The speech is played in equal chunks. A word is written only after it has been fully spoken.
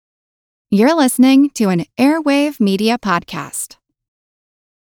You're listening to an Airwave Media Podcast.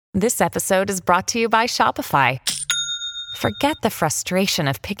 This episode is brought to you by Shopify. Forget the frustration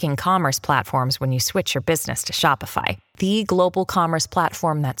of picking commerce platforms when you switch your business to Shopify, the global commerce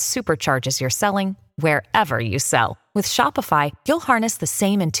platform that supercharges your selling wherever you sell. With Shopify, you'll harness the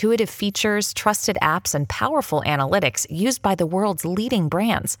same intuitive features, trusted apps, and powerful analytics used by the world's leading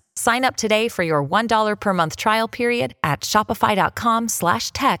brands. Sign up today for your $1 per month trial period at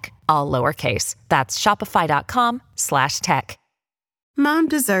shopify.com/tech, all lowercase. That's shopify.com/tech. Mom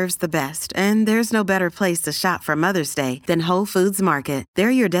deserves the best, and there's no better place to shop for Mother's Day than Whole Foods Market. They're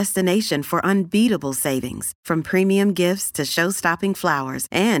your destination for unbeatable savings, from premium gifts to show-stopping flowers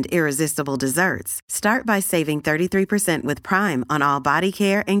and irresistible desserts. Start by saving 33% with Prime on all body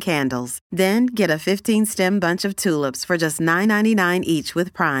care and candles. Then get a 15-stem bunch of tulips for just $9.99 each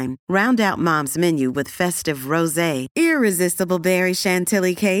with Prime. Round out Mom's menu with festive rosé, irresistible berry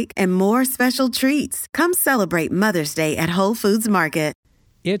chantilly cake, and more special treats. Come celebrate Mother's Day at Whole Foods Market.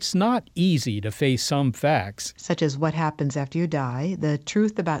 It's not easy to face some facts, such as what happens after you die, the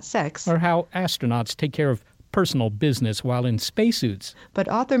truth about sex, or how astronauts take care of personal business while in spacesuits. But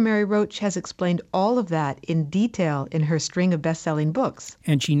author Mary Roach has explained all of that in detail in her string of best-selling books.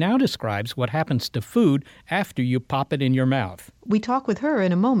 And she now describes what happens to food after you pop it in your mouth. We talk with her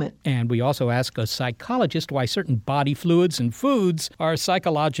in a moment. And we also ask a psychologist why certain body fluids and foods are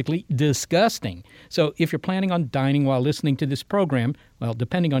psychologically disgusting. So if you're planning on dining while listening to this program, well,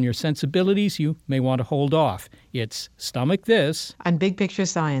 depending on your sensibilities, you may want to hold off. It's Stomach This. On Big Picture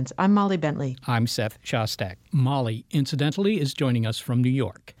Science, I'm Molly Bentley. I'm Seth Shostak. Molly, incidentally, is joining us from New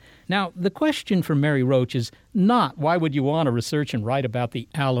York. Now, the question for Mary Roach is not why would you want to research and write about the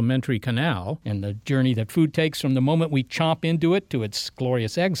alimentary canal and the journey that food takes from the moment we chomp into it to its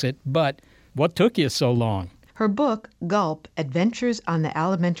glorious exit, but what took you so long? Her book, Gulp, Adventures on the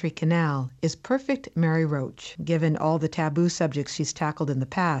Alimentary Canal, is perfect Mary Roach, given all the taboo subjects she's tackled in the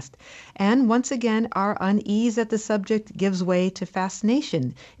past. And once again, our unease at the subject gives way to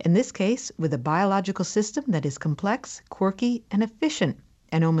fascination, in this case with a biological system that is complex, quirky, and efficient,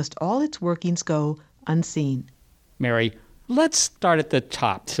 and almost all its workings go unseen. Mary, let's start at the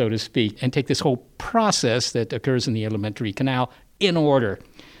top, so to speak, and take this whole process that occurs in the alimentary canal in order.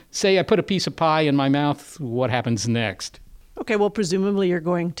 Say I put a piece of pie in my mouth, what happens next? Okay, well, presumably you're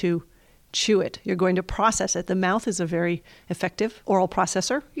going to chew it. You're going to process it. The mouth is a very effective oral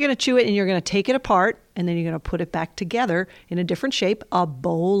processor. You're going to chew it and you're going to take it apart, and then you're going to put it back together in a different shape, a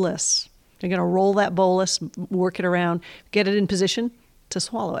bolus. You're going to roll that bolus, work it around, get it in position to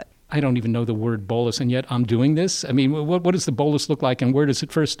swallow it. I don't even know the word bolus, and yet I'm doing this? I mean, what does the bolus look like, and where does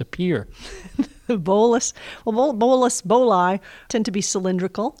it first appear? Bolus. Well, boli tend to be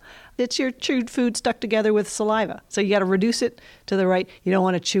cylindrical. It's your chewed food stuck together with saliva. So you got to reduce it to the right. You don't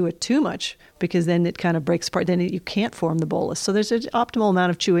want to chew it too much because then it kind of breaks apart. Then you can't form the bolus. So there's an optimal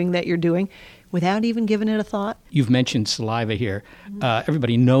amount of chewing that you're doing without even giving it a thought. You've mentioned saliva here.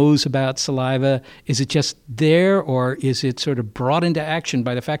 Everybody knows about saliva. Is it just there, or is it sort of brought into action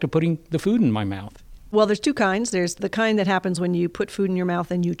by the fact of putting the food in my mouth? Well, there's two kinds. There's the kind that happens when you put food in your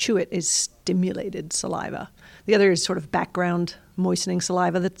mouth and you chew it, is stimulated saliva. The other is sort of background moistening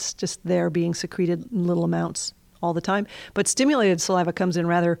saliva that's just there being secreted in little amounts all the time. But stimulated saliva comes in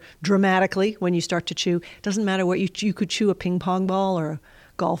rather dramatically when you start to chew. It doesn't matter what you could chew a ping pong ball or a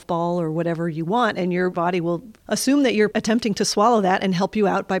golf ball or whatever you want, and your body will assume that you're attempting to swallow that and help you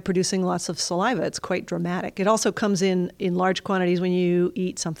out by producing lots of saliva. It's quite dramatic. It also comes in large quantities when you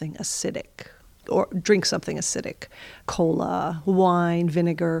eat something acidic or drink something acidic, cola, wine,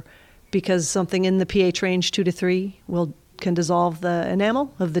 vinegar, because something in the pH range 2 to 3 can dissolve the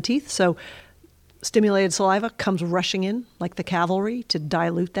enamel of the teeth. So stimulated saliva comes rushing in like the cavalry to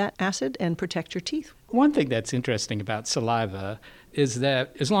dilute that acid and protect your teeth. One thing that's interesting about saliva is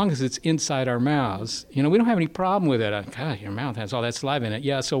that as long as it's inside our mouths, we don't have any problem with it. God, your mouth has all that saliva in it.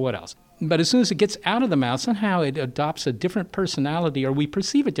 Yeah, so what else? But as soon as it gets out of the mouth, somehow it adopts a different personality, or we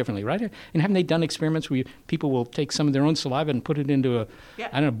perceive it differently, right? And haven't they done experiments where people will take some of their own saliva and put it into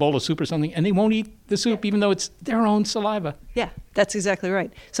a bowl of soup or something, and they won't eat the soup even though it's their own saliva? Yeah, that's exactly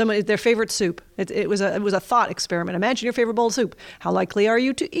right. Their favorite soup. It was a thought experiment. Imagine your favorite bowl of soup. How likely are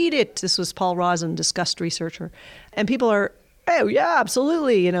you to eat it? This was Paul Rosen, disgust researcher. And people are, oh, yeah,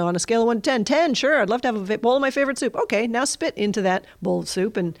 absolutely. On a scale of 1 to 10, 10, sure, I'd love to have a bowl of my favorite soup. Okay, now spit into that bowl of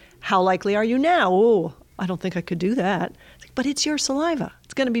soup, and how likely are you now? Oh, I don't think I could do that. But it's your saliva.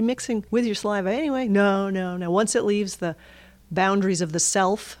 It's going to be mixing with your saliva anyway. No. Once it leaves the boundaries of the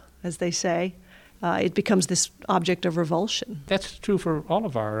self, as they say, it becomes this object of revulsion. That's true for all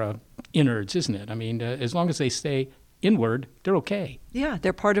of our innards, isn't it? I mean, as long as they stay inward, they're okay. Yeah,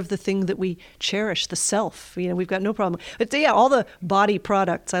 they're part of the thing that we cherish, the self. We've got no problem. But yeah, all the body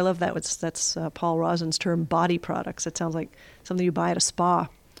products, I love that. That's Paul Rosin's term, body products. It sounds like something you buy at a spa.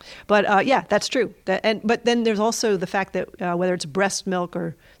 But yeah, that's true. But then there's also the fact that whether it's breast milk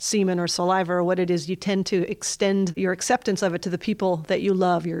or semen or saliva or what it is, you tend to extend your acceptance of it to the people that you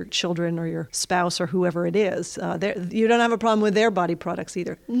love, your children or your spouse or whoever it is. You don't have a problem with their body products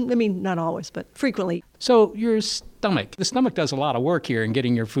either. I mean, not always, but frequently. So your stomach. The stomach does a lot of work here in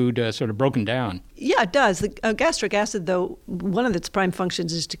getting your food sort of broken down. Yeah, it does. The gastric acid, though, one of its prime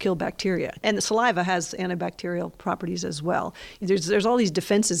functions is to kill bacteria. And the saliva has antibacterial properties as well. There's all these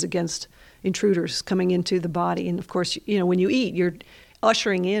defenses against intruders coming into the body. And, of course, when you eat, you're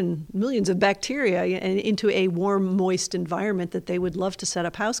ushering in millions of bacteria into a warm, moist environment that they would love to set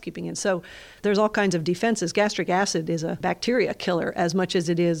up housekeeping in. So there's all kinds of defenses. Gastric acid is a bacteria killer as much as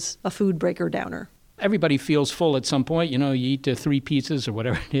it is a food breaker downer. Everybody feels full at some point. You eat 3 pizzas or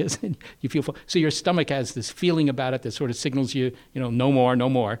whatever it is, and you feel full. So your stomach has this feeling about it that sort of signals you, no more, no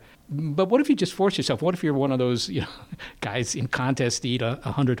more. But what if you just force yourself? What if you're one of those, guys in contests to eat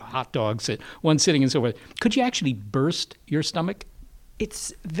 100 hot dogs at one sitting and so forth? Could you actually burst your stomach?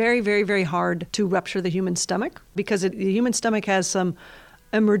 It's very, very, very hard to rupture the human stomach because the human stomach has some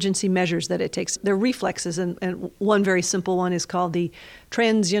emergency measures that it takes. They're reflexes, and one very simple one is called the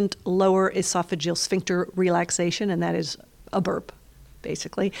transient lower esophageal sphincter relaxation, and that is a burp,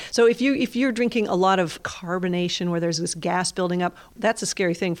 basically. So if you're drinking a lot of carbonation where there's this gas building up, that's a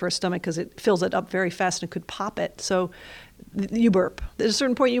scary thing for a stomach because it fills it up very fast and could pop it. So you burp. At a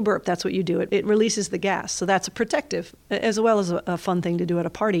certain point you burp. That's what you do. It releases the gas. So that's a protective, as well as a fun thing to do at a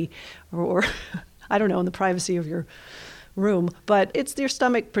party or I don't know, in the privacy of your room, but it's your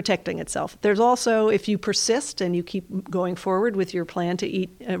stomach protecting itself. There's also, if you persist and you keep going forward with your plan to eat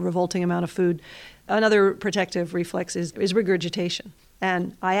a revolting amount of food, another protective reflex is regurgitation.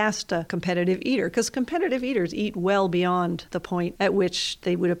 And I asked a competitive eater, because competitive eaters eat well beyond the point at which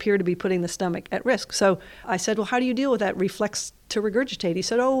they would appear to be putting the stomach at risk. So I said, well, how do you deal with that reflex to regurgitate? He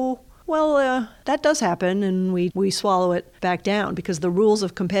said, that does happen, and we swallow it back down because the rules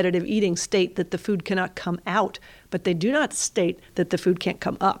of competitive eating state that the food cannot come out, but they do not state that the food can't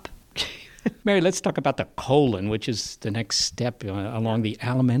come up. Mary, let's talk about the colon, which is the next step along the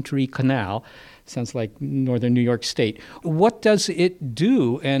alimentary canal. Sounds like northern New York State. What does it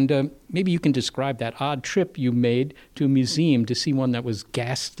do? And maybe you can describe that odd trip you made to a museum to see one that was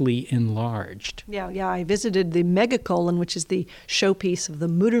ghastly enlarged. Yeah. I visited the megacolon, which is the showpiece of the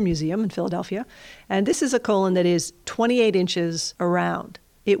Mutter Museum in Philadelphia. And this is a colon that is 28 inches around.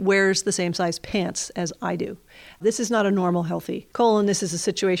 It wears the same size pants as I do. This is not a normal, healthy colon. This is a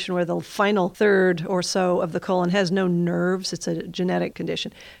situation where the final third or so of the colon has no nerves. It's a genetic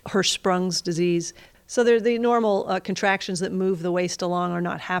condition, Hirschsprung's disease. So the normal contractions that move the waist along are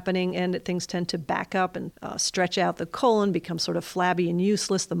not happening, and things tend to back up and stretch out. The colon becomes sort of flabby and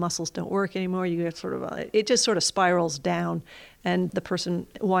useless. The muscles don't work anymore. You get it just sort of spirals down, and the person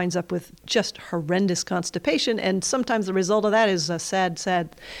winds up with just horrendous constipation. And sometimes the result of that is a sad,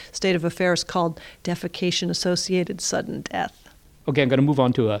 sad state of affairs called defecation-associated sudden death. Okay, I'm going to move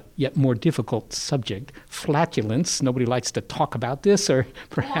on to a yet more difficult subject, flatulence. Nobody likes to talk about this, or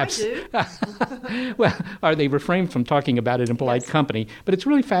perhaps... I well, or they refrain from talking about it in polite company. But it's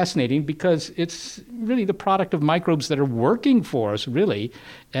really fascinating because it's really the product of microbes that are working for us, really.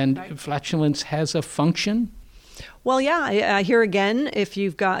 And flatulence has a function. Well, yeah, here again, if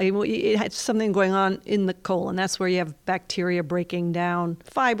you've got it has something going on in the colon, that's where you have bacteria breaking down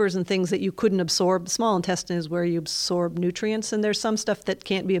fibers and things that you couldn't absorb. The small intestine is where you absorb nutrients, and there's some stuff that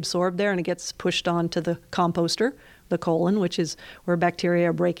can't be absorbed there, and it gets pushed onto the composter, the colon, which is where bacteria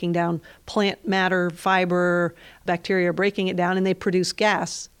are breaking down plant matter, fiber. Bacteria are breaking it down, and they produce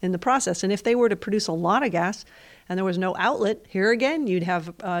gas in the process. And if they were to produce a lot of gas and there was no outlet, here again, you'd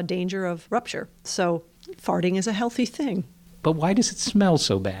have danger of rupture. So farting is a healthy thing. But why does it smell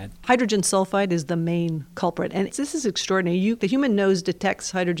so bad? Hydrogen sulfide is the main culprit. And this is extraordinary. The human nose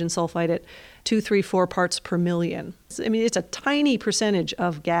detects hydrogen sulfide at 2, 3, 4 parts per million. I mean, it's a tiny percentage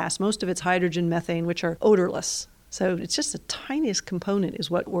of gas. Most of it's hydrogen, methane, which are odorless. So it's just the tiniest component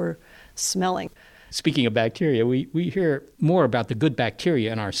is what we're smelling. Speaking of bacteria, we hear more about the good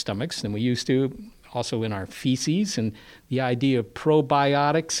bacteria in our stomachs than we used to. Also in our feces, and the idea of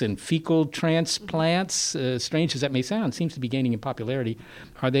probiotics and fecal transplants, strange as that may sound, seems to be gaining in popularity.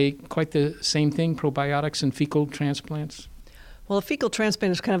 Are they quite the same thing, probiotics and fecal transplants? Well, a fecal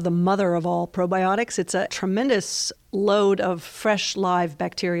transplant is kind of the mother of all probiotics. It's a tremendous load of fresh live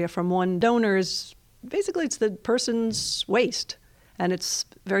bacteria from one donor. Basically, it's the person's waste. And it's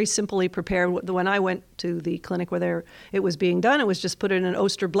very simply prepared. When I went to the clinic where it was being done, it was just put in an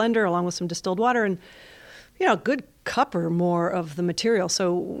Oster blender along with some distilled water and, a good cup or more of the material.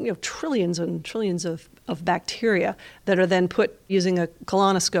 So, trillions and trillions of bacteria that are then put using a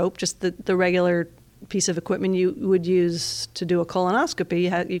colonoscope, just the regular piece of equipment you would use to do a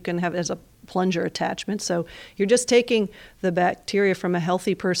colonoscopy. You can have it as a plunger attachment. So you're just taking the bacteria from a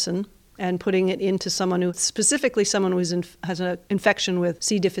healthy person and putting it into someone who has an infection with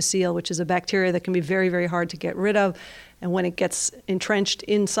C. difficile, which is a bacteria that can be very, very hard to get rid of. And when it gets entrenched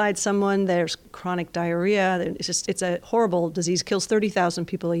inside someone, there's chronic diarrhea. It's a horrible disease, kills 30,000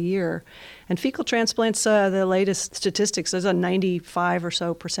 people a year. And fecal transplants, the latest statistics, there's a 95%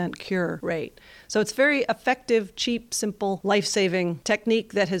 or so cure rate. So it's very effective, cheap, simple, life-saving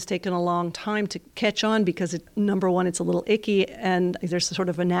technique that has taken a long time to catch on because, number one, it's a little icky and there's sort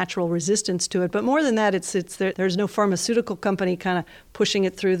of a natural resistance to it. But more than that, there's no pharmaceutical company kind of pushing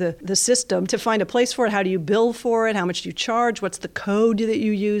it through the system to find a place for it. How do you bill for it? How much do you charge? What's the code that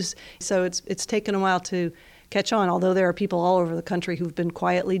you use? So it's taken a while to catch on, although there are people all over the country who've been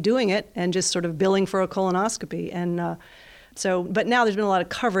quietly doing it and just sort of billing for a colonoscopy. And but now there's been a lot of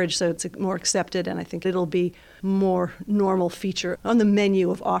coverage, so it's more accepted, and I think it'll be more normal feature on the menu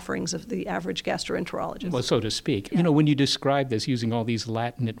of offerings of the average gastroenterologist. Well, so to speak. Yeah. When you describe this using all these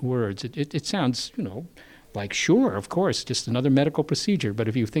Latinate words, it sounds, like, sure, of course, just another medical procedure. But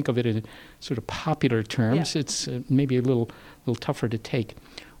if you think of it in sort of popular terms, it's maybe a little tougher to take.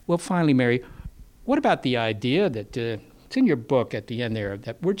 Well, finally, Mary, what about the idea that it's in your book at the end there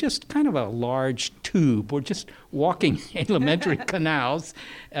that we're just kind of a large tube. We're just walking alimentary canals.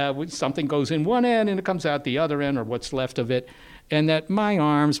 Something goes in one end and it comes out the other end, or what's left of it. And that my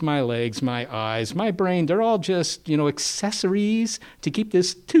arms, my legs, my eyes, my brain, they're all just, accessories to keep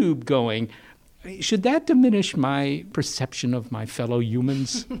this tube going. Should that diminish my perception of my fellow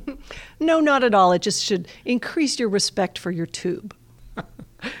humans? No, not at all. It just should increase your respect for your tube.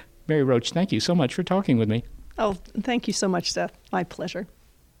 Mary Roach, thank you so much for talking with me. Oh, thank you so much, Seth. My pleasure.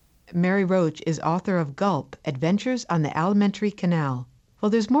 Mary Roach is author of Gulp, Adventures on the Alimentary Canal. Well,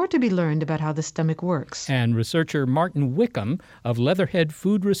 there's more to be learned about how the stomach works. And researcher Martin Wickham of Leatherhead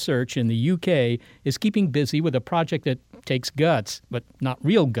Food Research in the UK is keeping busy with a project that takes guts, but not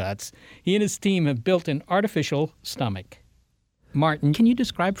real guts. He and his team have built an artificial stomach. Martin, can you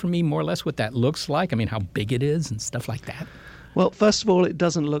describe for me more or less what that looks like? I mean, how big it is and stuff like that? Well, first of all, it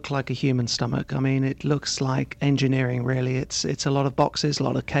doesn't look like a human stomach. I mean, it looks like engineering, really. It's a lot of boxes, a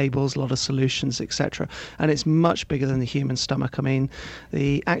lot of cables, a lot of solutions, etc. And it's much bigger than the human stomach. I mean,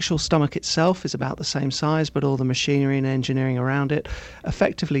 the actual stomach itself is about the same size, but all the machinery and engineering around it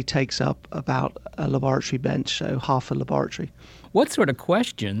effectively takes up about a laboratory bench, so half a laboratory. What sort of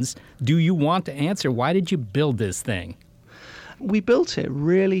questions do you want to answer? Why did you build this thing? We built it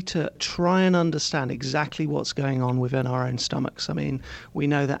really to try and understand exactly what's going on within our own stomachs. I mean, we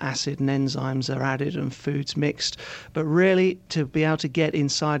know that acid and enzymes are added and food's mixed, but really to be able to get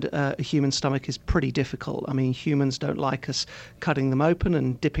inside a human stomach is pretty difficult. I mean, humans don't like us cutting them open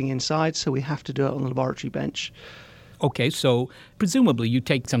and dipping inside, so we have to do it on the laboratory bench. Okay, so presumably you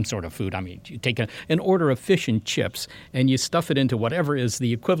take some sort of food. I mean, you take an order of fish and chips and you stuff it into whatever is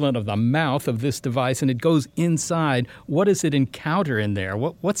the equivalent of the mouth of this device and it goes inside. What does it encounter in there?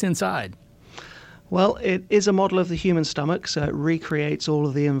 What's inside? Well, it is a model of the human stomach, so it recreates all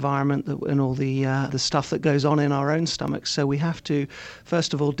of the environment and all the stuff that goes on in our own stomachs. So we have to,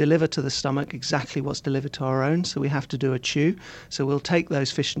 first of all, deliver to the stomach exactly what's delivered to our own. So we have to do a chew. So we'll take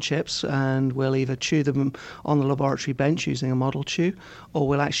those fish and chips and we'll either chew them on the laboratory bench using a model chew, or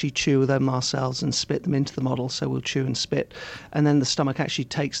we'll actually chew them ourselves and spit them into the model. So we'll chew and spit. And then the stomach actually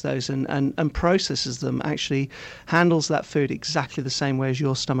takes those and processes them, actually handles that food exactly the same way as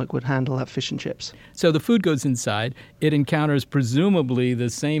your stomach would handle that fish and chips. So the food goes inside. It encounters presumably the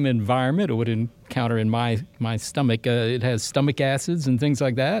same environment it would encounter in my stomach. It has stomach acids and things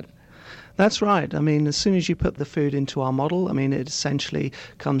like that? That's right. I mean, as soon as you put the food into our model, I mean, it essentially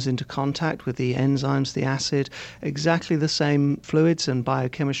comes into contact with the enzymes, the acid, exactly the same fluids and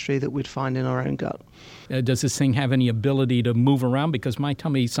biochemistry that we'd find in our own gut. Does this thing have any ability to move around? Because my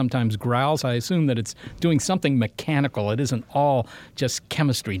tummy sometimes growls. I assume that it's doing something mechanical. It isn't all just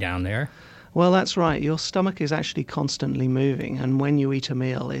chemistry down there. Well, that's right. Your stomach is actually constantly moving, and when you eat a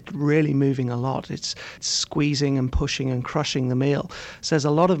meal, it's really moving a lot. It's squeezing and pushing and crushing the meal. So there's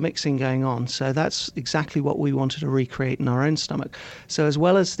a lot of mixing going on. So that's exactly what we wanted to recreate in our own stomach. So as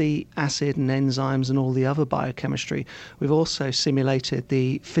well as the acid and enzymes and all the other biochemistry, we've also simulated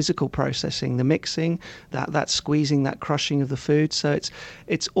the physical processing, the mixing, that squeezing, that crushing of the food. So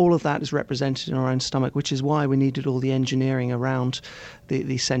it's all of that is represented in our own stomach, which is why we needed all the engineering around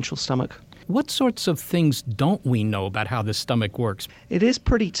the central stomach. What sorts of things don't we know about how the stomach works? It is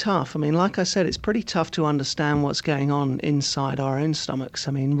pretty tough. I mean, like I said, it's pretty tough to understand what's going on inside our own stomachs.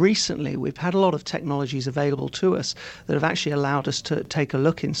 I mean, recently we've had a lot of technologies available to us that have actually allowed us to take a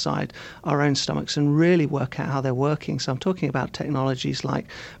look inside our own stomachs and really work out how they're working. So I'm talking about technologies like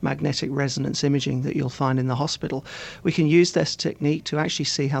magnetic resonance imaging that you'll find in the hospital. We can use this technique to actually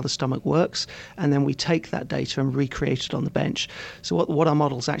see how the stomach works, and then we take that data and recreate it on the bench. So what our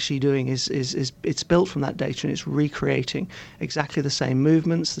model's actually doing is it's built from that data, and it's recreating exactly the same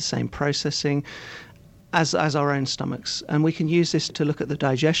movements, the same processing as our own stomachs. And we can use this to look at the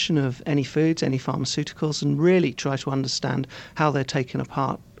digestion of any foods, any pharmaceuticals, and really try to understand how they're taken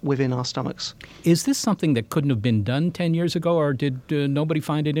apart within our stomachs. Is this something that couldn't have been done 10 years ago, or did nobody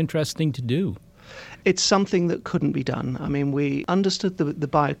find it interesting to do? It's something that couldn't be done. I mean, we understood the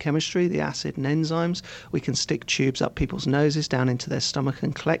biochemistry, the acid and enzymes. We can stick tubes up people's noses down into their stomach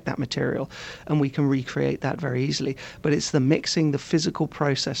and collect that material, and we can recreate that very easily. But it's the mixing, the physical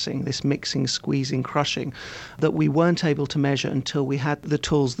processing, this mixing, squeezing, crushing, that we weren't able to measure until we had the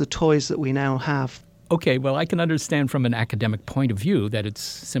tools, the toys that we now have. Okay, well, I can understand from an academic point of view that it's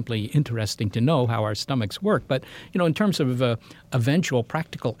simply interesting to know how our stomachs work. But, in terms of eventual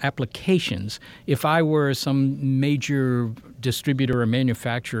practical applications, if I were some major distributor or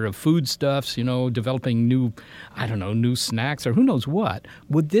manufacturer of foodstuffs, developing new snacks or who knows what,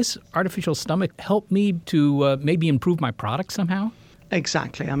 would this artificial stomach help me to maybe improve my product somehow?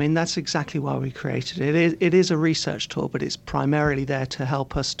 Exactly. I mean, that's exactly why we created it. It is a research tool, but it's primarily there to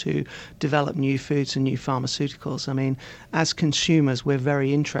help us to develop new foods and new pharmaceuticals. I mean, as consumers, we're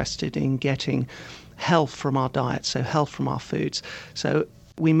very interested in getting health from our diet, so health from our foods. So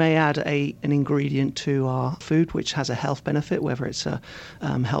we may add an ingredient to our food which has a health benefit, whether it's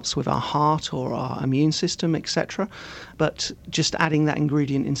helps with our heart or our immune system, etc. But just adding that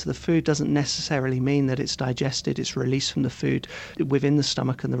ingredient into the food doesn't necessarily mean that it's digested, it's released from the food within the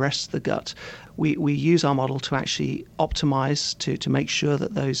stomach and the rest of the gut. We use our model to actually optimize to make sure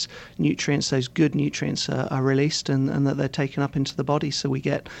that those nutrients, those good nutrients, are released and that they're taken up into the body, so we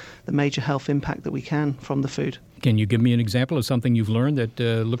get the major health impact that we can from the food. Can you give me an example of something you've learned that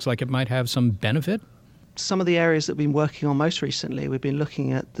looks like it might have some benefit? Some of the areas that we've been working on most recently, we've been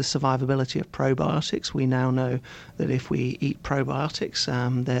looking at the survivability of probiotics. We now know that if we eat probiotics,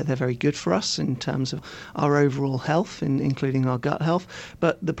 they're very good for us in terms of our overall health, including our gut health.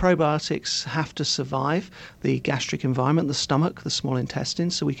 But the probiotics have to survive the gastric environment, the stomach, the small intestine,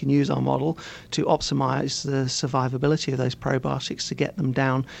 so we can use our model to optimize the survivability of those probiotics to get them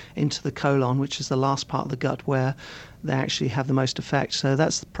down into the colon, which is the last part of the gut where they actually have the most effect. So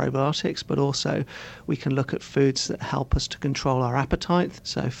that's the probiotics, but also we can look at foods that help us to control our appetite.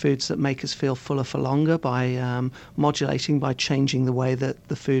 So foods that make us feel fuller for longer by modulating, by changing the way that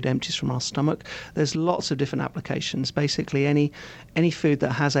the food empties from our stomach. There's lots of different applications. Basically, any food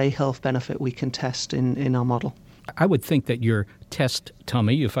that has a health benefit we can test in our model. I would think that your test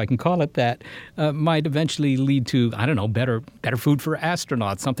tummy, if I can call it that, might eventually lead to, better food for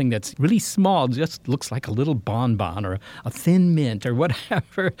astronauts, something that's really small, just looks like a little bonbon or a thin mint or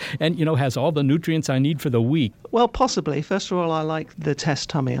whatever, and, has all the nutrients I need for the week. Well, possibly. First of all, I like the test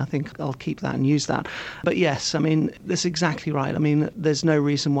tummy. I think I'll keep that and use that. But yes, I mean, that's exactly right. I mean, there's no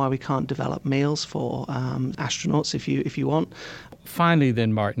reason why we can't develop meals for astronauts if you want. Finally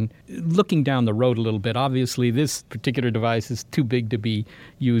then, Martin, looking down the road a little bit, obviously this particular device is too big to be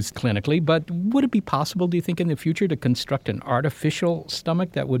used clinically, but would it be possible, do you think, in the future to construct an artificial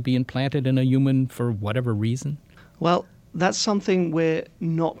stomach that would be implanted in a human for whatever reason? Well, that's something we're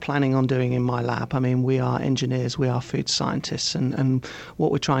not planning on doing in my lab. I mean, we are engineers, we are food scientists, and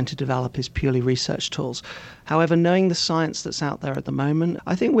what we're trying to develop is purely research tools. However, knowing the science that's out there at the moment,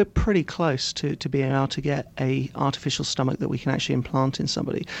 I think we're pretty close to being able to get an artificial stomach that we can actually implant in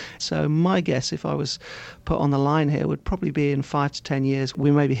somebody. So my guess, if I was put on the line here, would probably be in 5 to 10 years,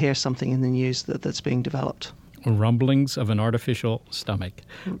 we maybe hear something in the news that's being developed. Rumblings of an artificial stomach.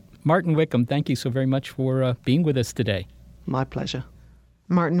 Martin Wickham, thank you so very much for being with us today. My pleasure.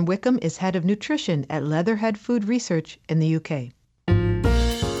 Martin Wickham is head of nutrition at Leatherhead Food Research in the UK.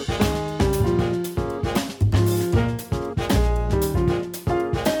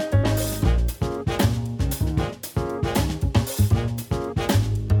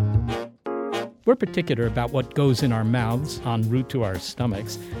 We're particular about what goes in our mouths en route to our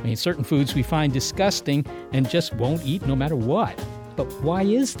stomachs. I mean, certain foods we find disgusting and just won't eat no matter what. But why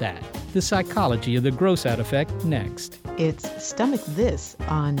is that? The psychology of the gross out effect next. It's Stomach This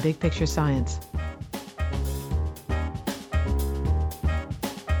on Big Picture Science.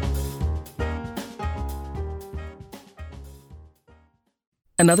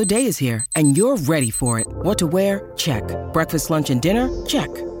 Another day is here, and you're ready for it. What to wear? Check. Breakfast, lunch, and dinner? Check.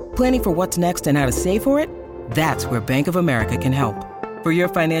 Planning for what's next and how to save for it? That's where Bank of America can help. For your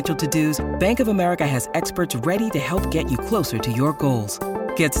financial to-dos, Bank of America has experts ready to help get you closer to your goals.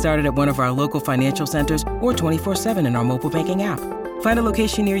 Get started at one of our local financial centers or 24/7 in our mobile banking app. Find a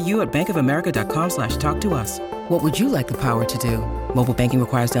location near you at bankofamerica.com/talktous. What would you like the power to do? Mobile banking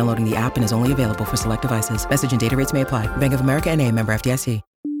requires downloading the app and is only available for select devices. Message and data rates may apply. Bank of America N.A., member FDIC.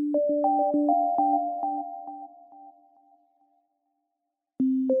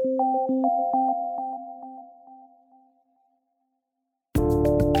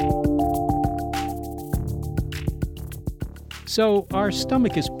 So our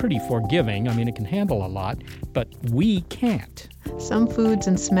stomach is pretty forgiving. I mean, it can handle a lot, but we can't. Some foods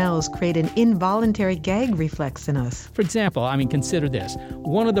and smells create an involuntary gag reflex in us. For example, consider this.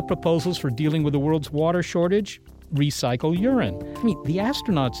 One of the proposals for dealing with the world's water shortage, recycle urine. I mean, the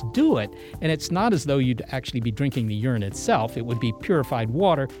astronauts do it, and it's not as though you'd actually be drinking the urine itself. It would be purified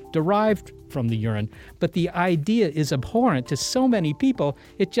water derived from the urine. But the idea is abhorrent to so many people,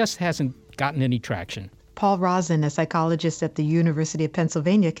 it just hasn't gotten any traction. Paul Rozin, a psychologist at the University of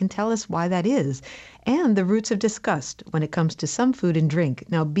Pennsylvania, can tell us why that is, and the roots of disgust when it comes to some food and drink.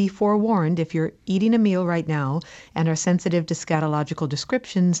 Now, be forewarned, if you're eating a meal right now and are sensitive to scatological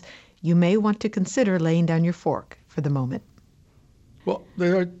descriptions, you may want to consider laying down your fork for the moment. Well,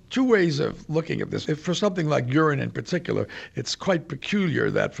 there are two ways of looking at this. If for something like urine in particular, it's quite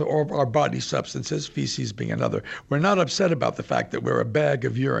peculiar that for all our body substances, feces being another, we're not upset about the fact that we're a bag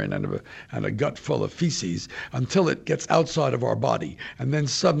of urine and a gut full of feces until it gets outside of our body, and then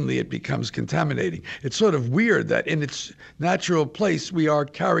suddenly it becomes contaminating. It's sort of weird that in its natural place, we are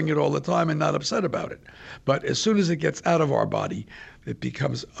carrying it all the time and not upset about it. But as soon as it gets out of our body, it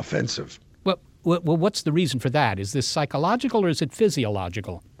becomes offensive. Well, what's the reason for that? Is this psychological or is it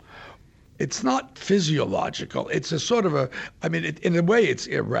physiological? It's not physiological. It's a sort of in a way it's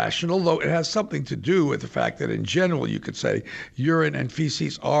irrational, though it has something to do with the fact that in general you could say urine and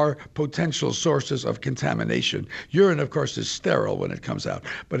feces are potential sources of contamination. Urine, of course, is sterile when it comes out,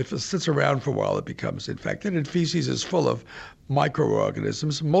 but if it sits around for a while, it becomes infected, and feces is full of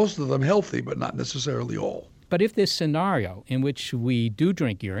microorganisms, most of them healthy, but not necessarily all. But if this scenario in which we do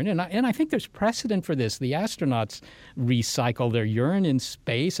drink urine, and I think there's precedent for this, the astronauts recycle their urine in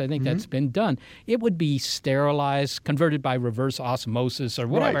space. I think that's been done. It would be sterilized, converted by reverse osmosis or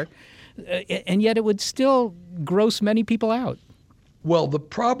whatever, right. And yet it would still gross many people out. Well, the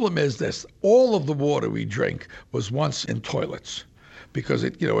problem is this. All of the water we drink was once in toilets because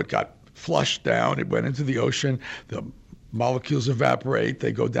it got flushed down. It went into the ocean. The molecules evaporate,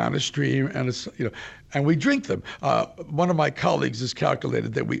 they go down a stream, and and we drink them. One of my colleagues has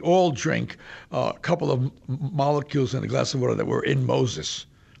calculated that we all drink a couple of molecules in a glass of water that were in Moses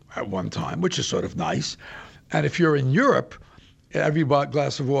at one time, which is sort of nice. And if you're in Europe, every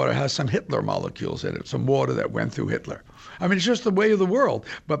glass of water has some Hitler molecules in it, some water that went through Hitler. I mean, it's just the way of the world.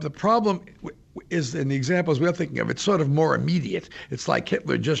 But the problem is, in the examples we're thinking of, it's sort of more immediate. It's like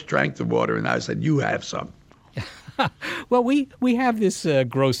Hitler just drank the water and I said, you have some. Well, we have this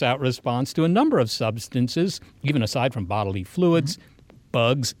gross out response to a number of substances, even aside from bodily fluids,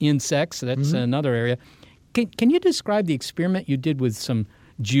 bugs, insects. That's another area. Can you describe the experiment you did with some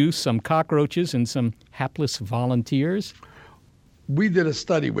juice, some cockroaches, and some hapless volunteers? We did a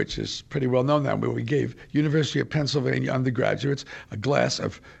study, which is pretty well known now, where we gave University of Pennsylvania undergraduates a glass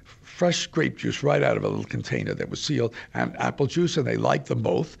of fresh grape juice right out of a little container that was sealed, and apple juice, and they liked them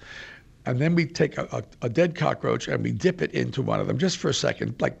both. And then we take a dead cockroach and we dip it into one of them just for a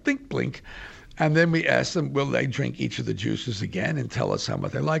second, like blink, blink. And then we ask them, will they drink each of the juices again and tell us how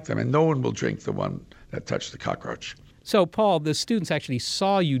much they like them? And no one will drink the one that touched the cockroach. So, Paul, the students actually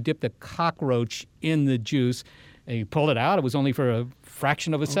saw you dip the cockroach in the juice. And you pulled it out. It was only for a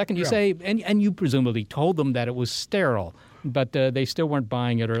fraction of a second. You say, and you presumably told them that it was sterile. But they still weren't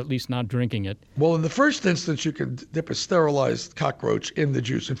buying it, or at least not drinking it. Well, in the first instance, you can dip a sterilized cockroach in the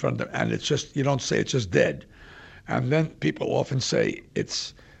juice in front of them, and it's just, you don't say it's just dead. And then people often say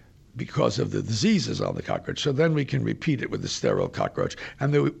it's because of the diseases on the cockroach. So then we can repeat it with the sterile cockroach.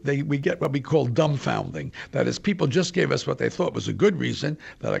 And we get what we call dumbfounding. That is, people just gave us what they thought was a good reason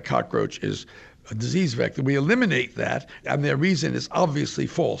that a cockroach is a disease vector. We eliminate that, and their reason is obviously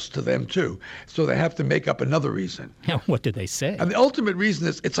false to them too. So they have to make up another reason. What do they say? And the ultimate reason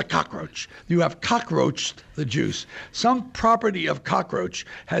is it's a cockroach. You have cockroached the juice. Some property of cockroach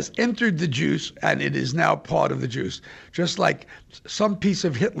has entered the juice, and it is now part of the juice. Just like some piece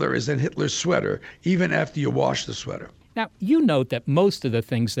of Hitler is in Hitler's sweater, even after you wash the sweater. Now, you note that most of the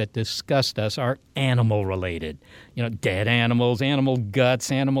things that disgust us are animal-related. Dead animals, animal guts,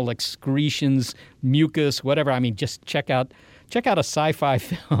 animal excretions, mucus, whatever. I mean, just check out a sci-fi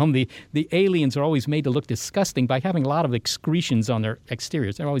film. The aliens are always made to look disgusting by having a lot of excretions on their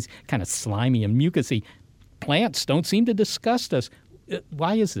exteriors. They're always kind of slimy and mucusy. Plants don't seem to disgust us.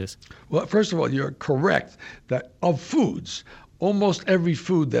 Why is this? Well, first of all, you're correct that of foods, almost every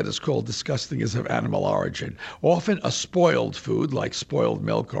food that is called disgusting is of animal origin. Often a spoiled food like spoiled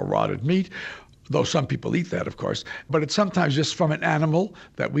milk or rotted meat, though some people eat that, of course, but it's sometimes just from an animal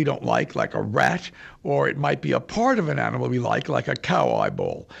that we don't like a rat, or it might be a part of an animal we like a cow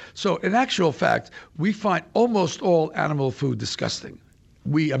eyeball. So in actual fact, we find almost all animal food disgusting.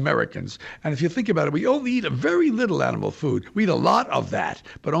 We Americans. And if you think about it, we only eat a very little animal food. We eat a lot of that,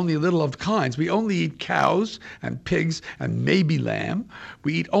 but only a little of kinds. We only eat cows and pigs and maybe lamb.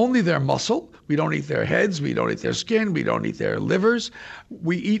 We eat only their muscle. We don't eat their heads. We don't eat their skin. We don't eat their livers.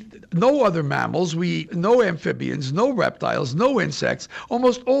 We eat no other mammals. We eat no amphibians, no reptiles, no insects.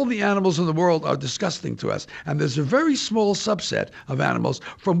 Almost all the animals in the world are disgusting to us. And there's a very small subset of animals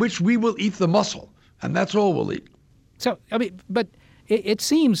from which we will eat the muscle. And that's all we'll eat. So, but it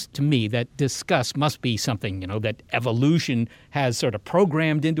seems to me that disgust must be something, that evolution has sort of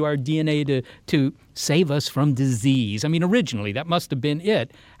programmed into our DNA to save us from disease. I mean, originally, that must have been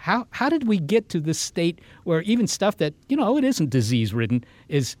it. How did we get to this state where even stuff that, it isn't disease-ridden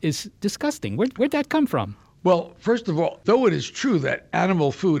is disgusting? Where'd that come from? Well, first of all, though it is true that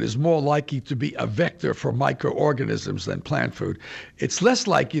animal food is more likely to be a vector for microorganisms than plant food, it's less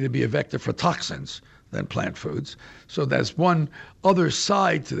likely to be a vector for toxins than plant foods. So there's one other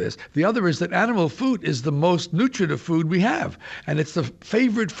side to this. The other is that animal food is the most nutritive food we have, and it's the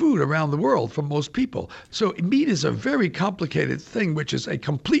favorite food around the world for most people. So meat is a very complicated thing, which is a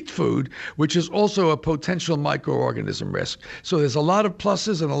complete food, which is also a potential microorganism risk. So there's a lot of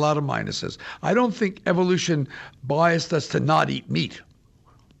pluses and a lot of minuses. I don't think evolution biased us to not eat meat,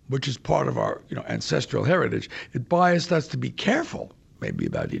 which is part of our ancestral heritage. It biased us to be careful, maybe,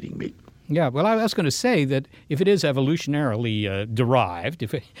 about eating meat. Yeah, well, I was going to say that if it is evolutionarily derived,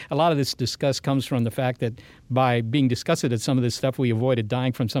 a lot of this disgust comes from the fact that by being disgusted at some of this stuff, we avoided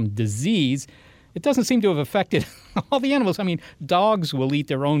dying from some disease. It doesn't seem to have affected all the animals. I mean, dogs will eat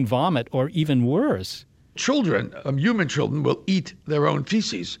their own vomit or even worse. Children, human children, will eat their own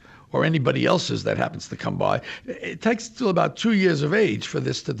feces or anybody else's that happens to come by. It takes till about 2 years of age for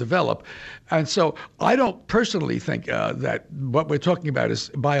this to develop. And so I don't personally think that what we're talking about is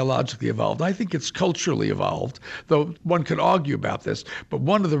biologically evolved. I think it's culturally evolved, though one could argue about this. But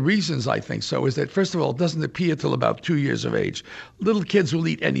one of the reasons I think so is that, first of all, it doesn't appear till about 2 years of age. Little kids will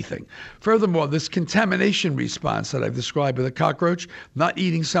eat anything. Furthermore, this contamination response that I've described with a cockroach, not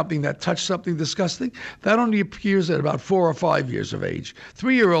eating something that touched something disgusting, that only appears at about 4 or 5 years of age.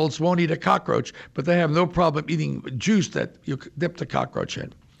 3-year-olds won't eat a cockroach, but they have no problem eating juice that you dipped a cockroach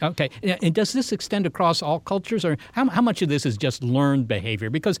in. Okay. And does this extend across all cultures, or how much of this is just learned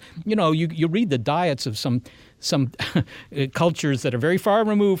behavior? Because, you read the diets of some cultures that are very far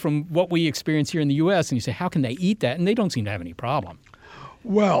removed from what we experience here in the U.S., and you say, how can they eat that? And they don't seem to have any problem.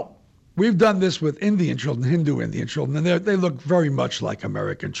 Well, we've done this with Indian children, Hindu Indian children, and they look very much like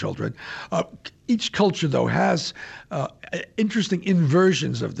American children. Each culture, though, has interesting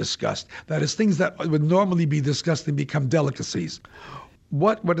inversions of disgust. That is, things that would normally be disgusting become delicacies.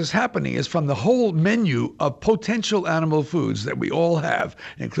 What is happening is from the whole menu of potential animal foods that we all have,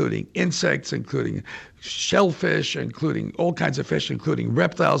 including insects, including shellfish, including all kinds of fish, including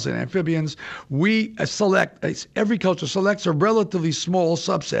reptiles and amphibians, we every culture selects a relatively small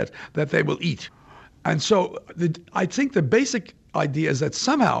subset that they will eat. And so I think the basic idea is that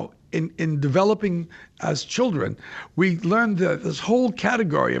somehow in developing as children, we learned that this whole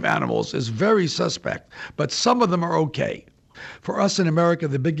category of animals is very suspect, but some of them are okay. For us in America,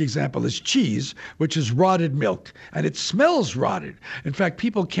 the big example is cheese, which is rotted milk, and it smells rotted. In fact,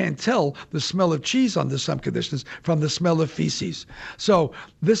 people can't tell the smell of cheese under some conditions from the smell of feces. So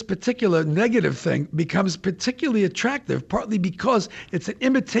this particular negative thing becomes particularly attractive, partly because it's an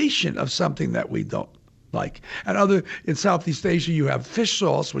imitation of something that we don't like. And in Southeast Asia, you have fish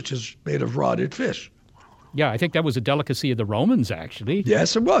sauce, which is made of rotted fish. Yeah, I think that was a delicacy of the Romans, actually.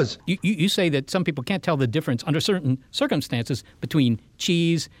 Yes, it was. You say that some people can't tell the difference under certain circumstances between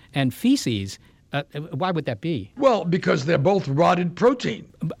cheese and feces. Why would that be? Well, because they're both rotted protein.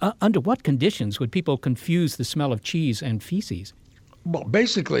 Under what conditions would people confuse the smell of cheese and feces? Well,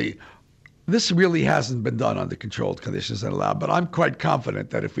 basically, this really hasn't been done under controlled conditions in a lab, but I'm quite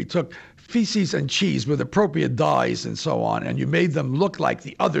confident that if we took feces and cheese with appropriate dyes and so on, and you made them look like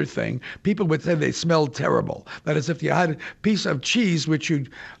the other thing, people would say they smelled terrible. That is, if you had a piece of cheese which you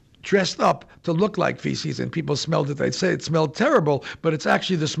dressed up to look like feces and people smelled it, they'd say it smelled terrible, but it's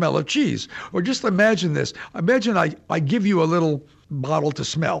actually the smell of cheese. Or just imagine this. Imagine I give you a little bottle to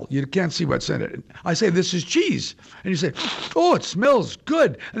smell. You can't see what's in it. I say, this is cheese. And you say, oh, it smells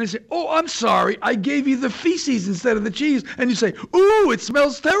good. And I say, oh, I'm sorry. I gave you the feces instead of the cheese. And you say, ooh, it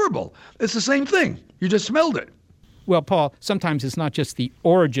smells terrible. It's the same thing. You just smelled it. Well, Paul, sometimes it's not just the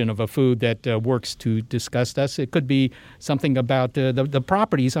origin of a food that works to disgust us. It could be something about the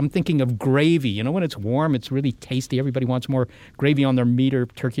properties. I'm thinking of gravy. You know, when it's warm, it's really tasty. Everybody wants more gravy on their meat or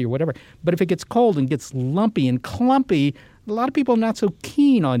turkey or whatever. But if it gets cold and gets lumpy and clumpy, a lot of people are not so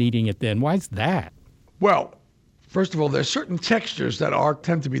keen on eating it then. Why is that? Well, first of all, there's certain textures that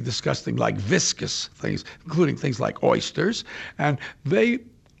tend to be disgusting, like viscous things, including things like oysters, and they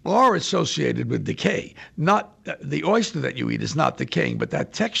are associated with decay. Not the oyster that you eat is not decaying, but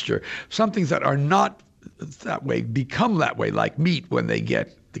that texture. Some things that are not that way become that way, like meat when they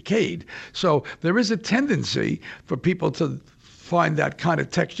get decayed. So there is a tendency for people to find that kind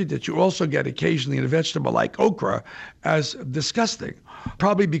of texture that you also get occasionally in a vegetable like okra as disgusting,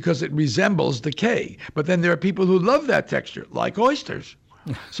 probably because it resembles decay. But then there are people who love that texture, like oysters.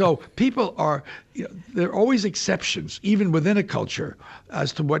 So people are, there are always exceptions, even within a culture,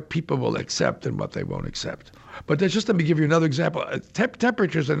 as to what people will accept and what they won't accept. But let me give you another example.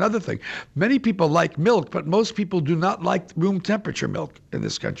 Temperature is another thing. Many people like milk, but most people do not like room temperature milk in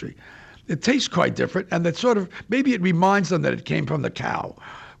this country. It tastes quite different, and that sort of, maybe it reminds them that it came from the cow.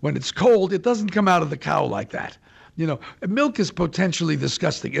 When it's cold, it doesn't come out of the cow like that. Milk is potentially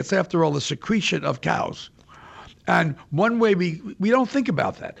disgusting. It's, after all, the secretion of cows. And one way we don't think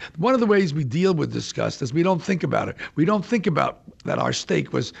about that. One of the ways we deal with disgust is we don't think about it. We don't think about that our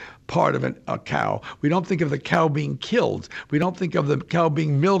steak was part of a cow. We don't think of the cow being killed. We don't think of the cow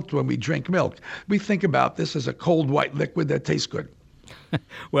being milked when we drink milk. We think about this as a cold white liquid that tastes good.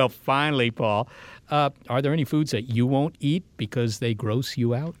 Well, finally, Paul, are there any foods that you won't eat because they gross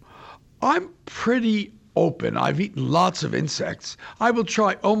you out? I'm pretty open. I've eaten lots of insects. I will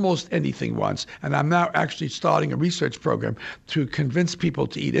try almost anything once, and I'm now actually starting a research program to convince people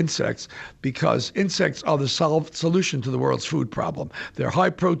to eat insects, because insects are the solution to the world's food problem. They're high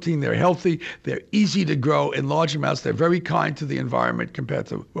protein, they're healthy, they're easy to grow in large amounts, they're very kind to the environment compared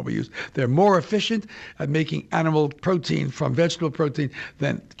to what we use. They're more efficient at making animal protein from vegetable protein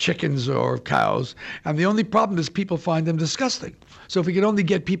than chickens or cows, and the only problem is people find them disgusting. So if we could only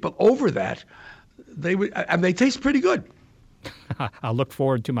get people over that, they would, and they taste pretty good. I'll look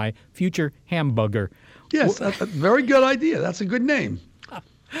forward to my future hamburger. Yes, that's a very good idea. That's a good name.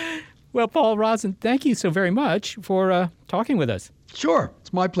 Well, Paul Rozin, thank you so very much for talking with us. Sure,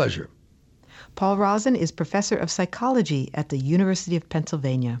 it's my pleasure. Paul Rozin is professor of psychology at the University of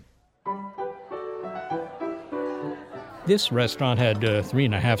Pennsylvania. This restaurant had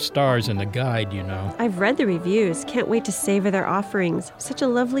 3.5 stars in the guide, I've read the reviews. Can't wait to savor their offerings. Such a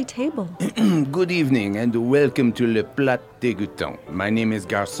lovely table. Good evening and welcome to Le Plat Dégoûtant. My name is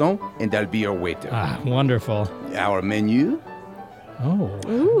Garçon and I'll be your waiter. Ah, wonderful. Our menu? Oh.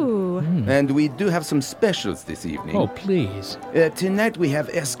 Ooh. And we do have some specials this evening. Oh, please. Tonight we have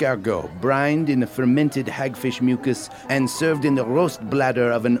escargot, brined in a fermented hagfish mucus and served in the roast bladder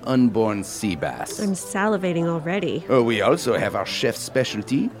of an unborn sea bass. I'm salivating already. We also have our chef's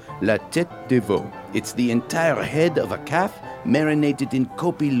specialty, la tête de veau. It's the entire head of a calf marinated in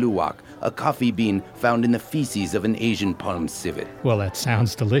kopi luwak, a coffee bean found in the feces of an Asian palm civet. Well, that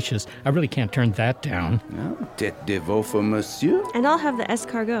sounds delicious. I really can't turn that down. Tête de veau for monsieur? And I'll have the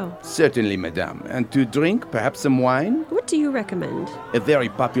escargot. Certainly, madame. And to drink, perhaps some wine? What do you recommend? A very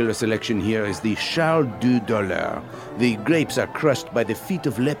popular selection here is the Charles du Dollar. The grapes are crushed by the feet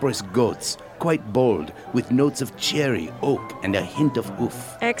of leprous goats, quite bold, with notes of cherry, oak, and a hint of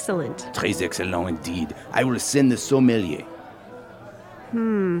hoof. Excellent. Très excellent indeed. I will send the sommelier.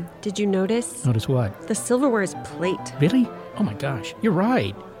 Did you notice? Notice what? The silverware is plate. Really? Oh my gosh, you're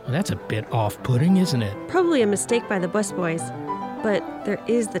right. Well, that's a bit off-putting, isn't it? Probably a mistake by the busboys. But there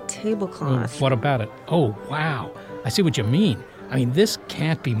is the tablecloth. What about it? Oh, wow. I see what you mean. I mean, this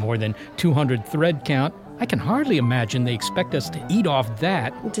can't be more than 200 thread count. I can hardly imagine they expect us to eat off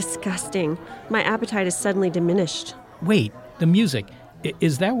that. Disgusting. My appetite is suddenly diminished. Wait, the music.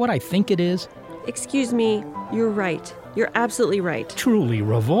 Is that what I think it is? Excuse me, you're right. You're absolutely right. Truly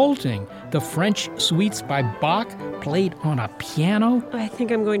revolting. The French suites by Bach played on a piano? I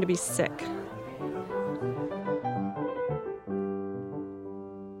think I'm going to be sick.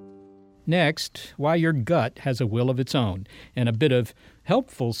 Next, why your gut has a will of its own and a bit of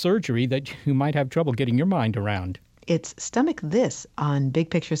helpful surgery that you might have trouble getting your mind around. It's Stomach This on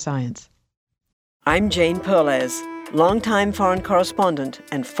Big Picture Science. I'm Jane Perlez, longtime foreign correspondent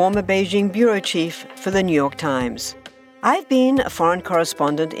and former Beijing bureau chief for the New York Times. I've been a foreign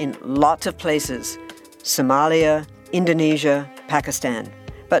correspondent in lots of places: Somalia, Indonesia, Pakistan,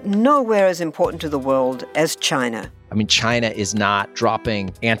 but nowhere as important to the world as China. I mean, China is not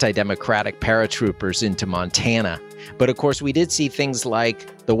dropping anti-democratic paratroopers into Montana. But of course, we did see things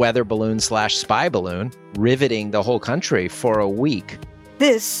like the weather balloon / spy balloon riveting the whole country for a week.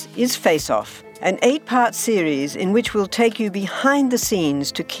 This is Face Off, an 8-part series in which we'll take you behind the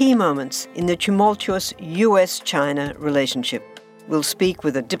scenes to key moments in the tumultuous U.S.-China relationship. We'll speak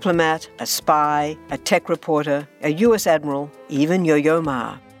with a diplomat, a spy, a tech reporter, a U.S. admiral, even Yo-Yo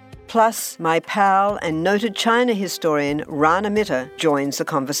Ma. Plus, my pal and noted China historian Rana Mitter joins the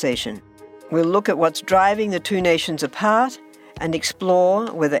conversation. We'll look at what's driving the two nations apart and explore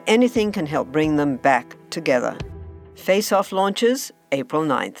whether anything can help bring them back together. Face Off launches April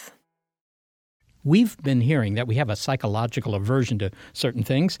 9th. We've been hearing that we have a psychological aversion to certain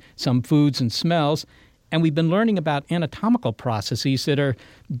things, some foods and smells, and we've been learning about anatomical processes that are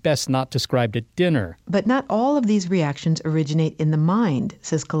best not described at dinner. But not all of these reactions originate in the mind,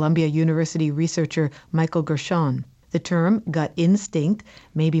 says Columbia University researcher Michael Gershon. The term gut instinct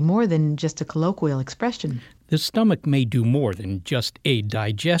may be more than just a colloquial expression. The stomach may do more than just aid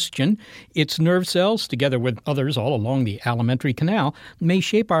digestion. Its nerve cells, together with others all along the alimentary canal, may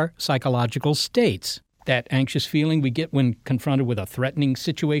shape our psychological states. That anxious feeling we get when confronted with a threatening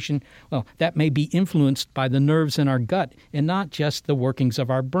situation, well, that may be influenced by the nerves in our gut and not just the workings of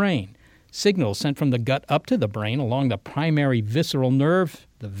our brain. Signals sent from the gut up to the brain along the primary visceral nerve,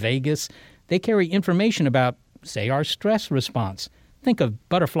 the vagus, they carry information about, say, our stress response. Think of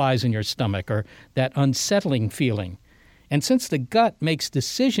butterflies in your stomach or that unsettling feeling. And since the gut makes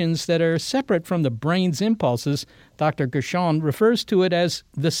decisions that are separate from the brain's impulses, Dr. Gershon refers to it as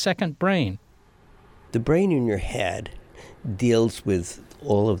the second brain. The brain in your head deals with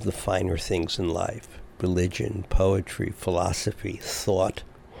all of the finer things in life: religion, poetry, philosophy, thought,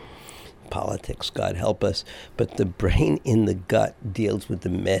 politics, God help us. But the brain in the gut deals with the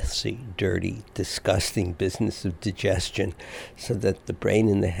messy, dirty, disgusting business of digestion, so that the brain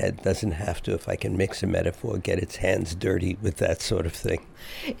in the head doesn't have to, if I can mix a metaphor, get its hands dirty with that sort of thing.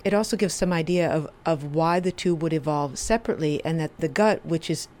 It also gives some idea of why the two would evolve separately, and that the gut, which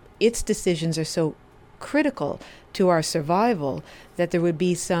is its decisions are so critical to our survival, that there would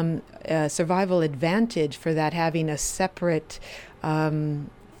be some survival advantage for that having a separate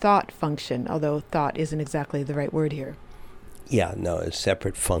thought function, although thought isn't exactly the right word here. Yeah, no, a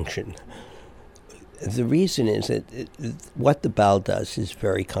separate function. The reason is that what the bowel does is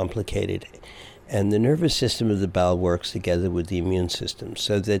very complicated, and the nervous system of the bowel works together with the immune system,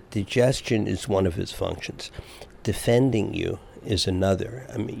 so that digestion is one of its functions. Defending you is another.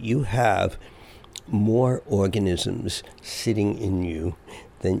 I mean, you have more organisms sitting in you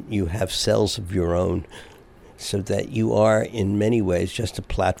than you have cells of your own, so that you are in many ways just a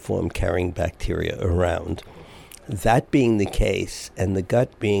platform carrying bacteria around. That being the case, and the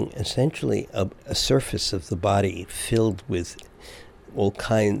gut being essentially a surface of the body filled with all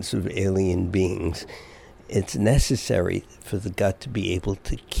kinds of alien beings, it's necessary for the gut to be able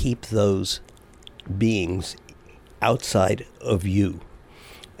to keep those beings outside of you.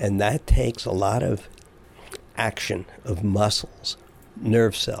 And that takes a lot of action of muscles,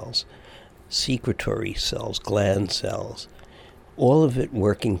 nerve cells, secretory cells, gland cells, all of it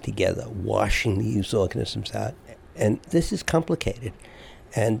working together, washing these organisms out. And this is complicated.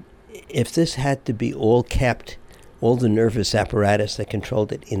 And if this had to be all kept, all the nervous apparatus that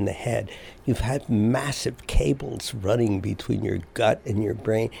controlled it in the head, you've had massive cables running between your gut and your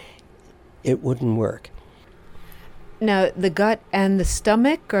brain. It wouldn't work. Now, the gut and the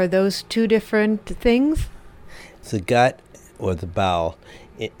stomach, are those two different things? The gut, or the bowel,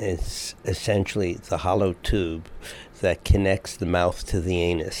 is essentially the hollow tube that connects the mouth to the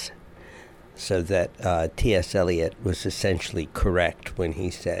anus. So that T.S. Eliot was essentially correct when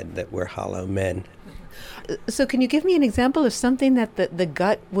he said that we're hollow men. So can you give me an example of something that the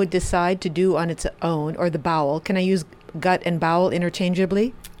gut would decide to do on its own, or the bowel? Can I use gut and bowel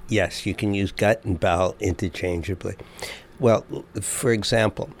interchangeably? Yes, you can use gut and bowel interchangeably. Well, for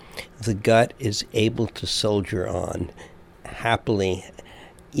example, the gut is able to soldier on happily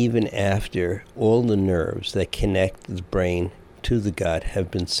even after all the nerves that connect the brain to the gut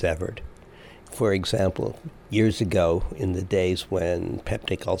have been severed. For example, years ago, in the days when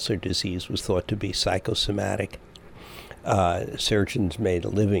peptic ulcer disease was thought to be psychosomatic, surgeons made a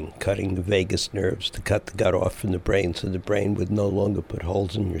living cutting the vagus nerves to cut the gut off from the brain so the brain would no longer put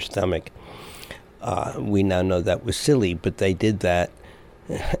holes in your stomach. We now know that was silly, but they did that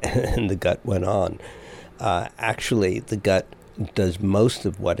and the gut went on. Actually, the gut does most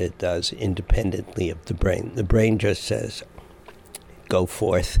of what it does independently of the brain. The brain just says, go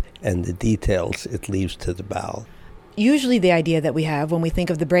forth, and the details it leaves to the bowel. Usually the idea that we have when we think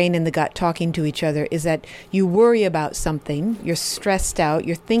of the brain and the gut talking to each other is that you worry about something, you're stressed out,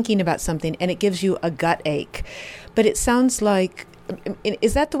 you're thinking about something, and it gives you a gut ache. But it sounds like,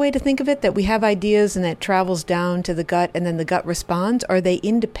 is that the way to think of it, that we have ideas and that travels down to the gut and then the gut responds? Or are they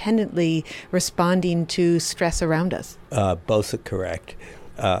independently responding to stress around us? Both are correct.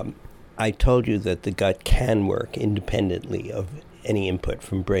 I told you that the gut can work independently of any input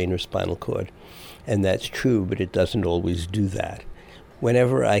from brain or spinal cord. And that's true, but it doesn't always do that.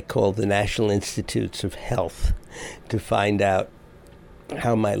 Whenever I call the National Institutes of Health to find out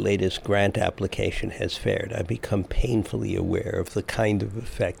how my latest grant application has fared, I become painfully aware of the kind of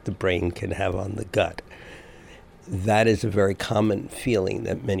effect the brain can have on the gut. That is a very common feeling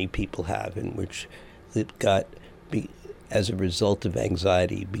that many people have, in which the gut, as a result of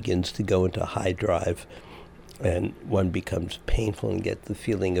anxiety, begins to go into high drive, and one becomes painful and get the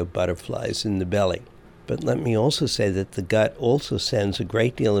feeling of butterflies in the belly. But let me also say that the gut also sends a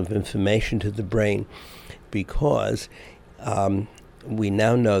great deal of information to the brain, because we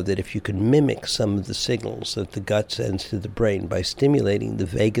now know that if you can mimic some of the signals that the gut sends to the brain by stimulating the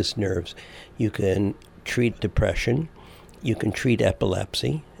vagus nerves, you can treat depression, you can treat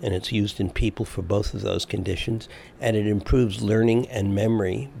epilepsy, and it's used in people for both of those conditions, and it improves learning and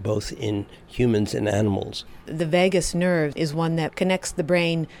memory both in humans and animals. The vagus nerve is one that connects the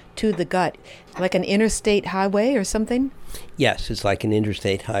brain to the gut, like an interstate highway or something? Yes, it's like an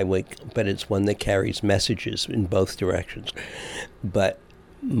interstate highway, but it's one that carries messages in both directions. But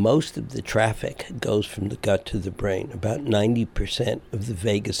most of the traffic goes from the gut to the brain. About 90% of the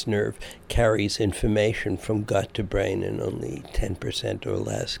vagus nerve carries information from gut to brain, and only 10% or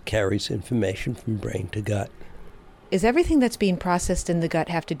less carries information from brain to gut. Is everything that's being processed in the gut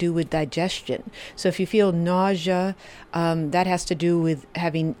have to do with digestion? So if you feel nausea, that has to do with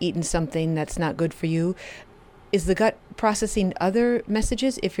having eaten something that's not good for you. Is the gut processing other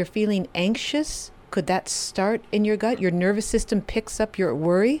messages? If you're feeling anxious, could that start in your gut? Your nervous system picks up your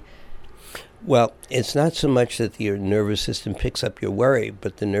worry? Well, it's not so much that your nervous system picks up your worry,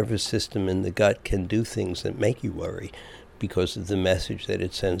 but the nervous system in the gut can do things that make you worry because of the message that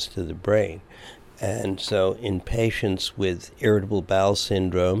it sends to the brain. And so in patients with irritable bowel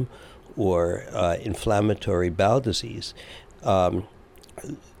syndrome or inflammatory bowel disease,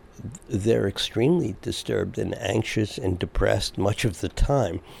 they're extremely disturbed and anxious and depressed much of the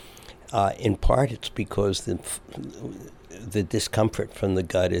time. In part, it's because the discomfort from the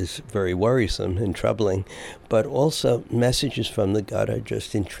gut is very worrisome and troubling, but also messages from the gut are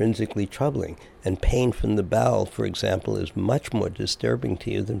just intrinsically troubling. And pain from the bowel, for example, is much more disturbing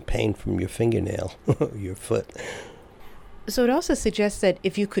to you than pain from your fingernail or your foot. So it also suggests that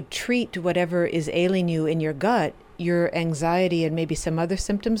if you could treat whatever is ailing you in your gut, your anxiety and maybe some other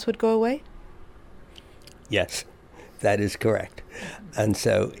symptoms would go away? Yes. That is correct. And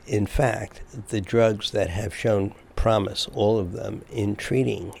so, in fact, the drugs that have shown promise, all of them, in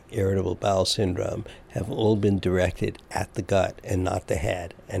treating irritable bowel syndrome have all been directed at the gut and not the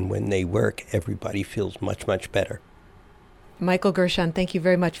head. And when they work, everybody feels much, much better. Michael Gershon, thank you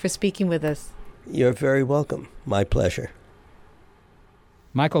very much for speaking with us. You're very welcome. My pleasure.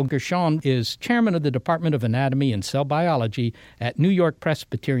 Michael Gershon is chairman of the Department of Anatomy and Cell Biology at New York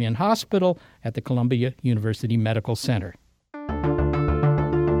Presbyterian Hospital at the Columbia University Medical Center.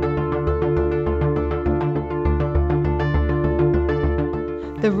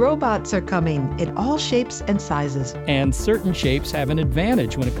 The robots are coming in all shapes and sizes. And certain shapes have an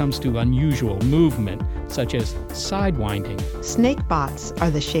advantage when it comes to unusual movement, such as sidewinding. SnakeBots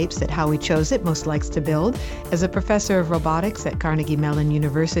are the shapes that Howie Choset most likes to build. As a professor of robotics at Carnegie Mellon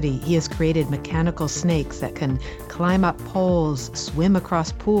University, he has created mechanical snakes that can climb up poles, swim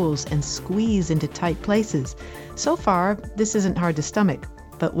across pools, and squeeze into tight places. So far, this isn't hard to stomach.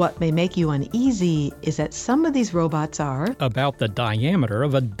 But what may make you uneasy is that some of these robots are about the diameter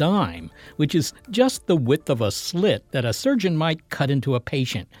of a dime, which is just the width of a slit that a surgeon might cut into a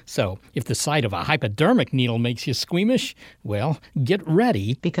patient. So if the sight of a hypodermic needle makes you squeamish, well, get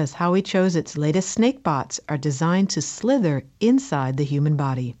ready. Because Howie Cho's its latest snake bots are designed to slither inside the human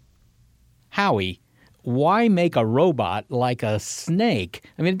body. Howie, why make a robot like a snake?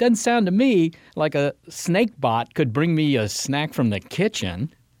 I mean, it doesn't sound to me like a snake bot could bring me a snack from the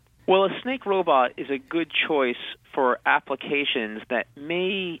kitchen. Well, a snake robot is a good choice for applications that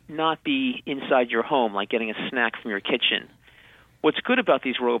may not be inside your home, like getting a snack from your kitchen. What's good about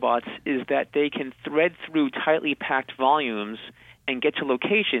these robots is that they can thread through tightly packed volumes and get to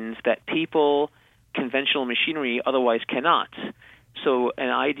locations that people, conventional machinery, otherwise cannot. So an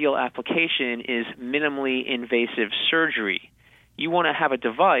ideal application is minimally invasive surgery. You want to have a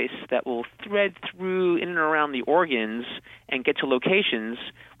device that will thread through in and around the organs and get to locations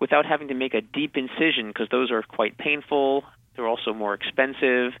without having to make a deep incision, because those are quite painful. They're also more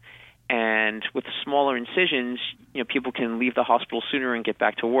expensive. And with smaller incisions, people can leave the hospital sooner and get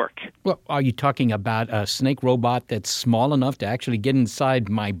back to work. Well, are you talking about a snake robot that's small enough to actually get inside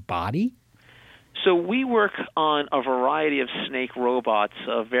my body? So we work on a variety of snake robots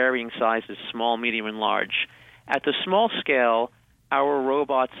of varying sizes, small, medium, and large. At the small scale, our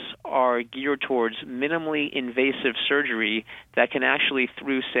robots are geared towards minimally invasive surgery that can actually,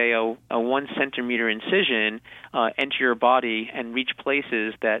 through, say, a 1 centimeter incision, enter your body and reach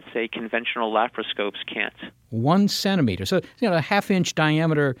places that, say, conventional laparoscopes can't. 1 centimeter. So, a half-inch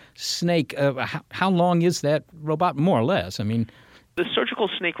diameter snake, how long is that robot, more or less? I mean, the surgical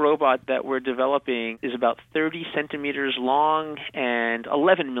snake robot that we're developing is about 30 centimeters long and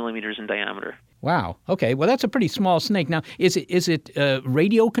 11 millimeters in diameter. Wow. Okay. Well, that's a pretty small snake. Now, is it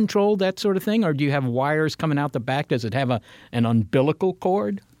radio controlled, that sort of thing, or do you have wires coming out the back? Does it have an umbilical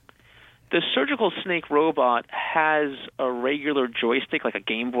cord? The surgical snake robot has a regular joystick, like a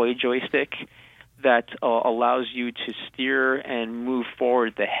Game Boy joystick, that allows you to steer and move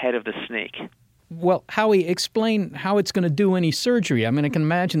forward the head of the snake. Well, Howie, explain how it's going to do any surgery. I mean, I can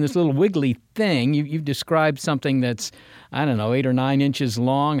imagine this little wiggly thing. You've described something that's, 8 or 9 inches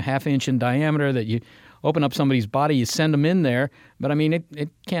long, half inch in diameter, that you open up somebody's body, you send them in there. But, I mean, it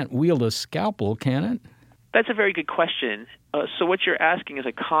can't wield a scalpel, can it? That's a very good question. So what you're asking is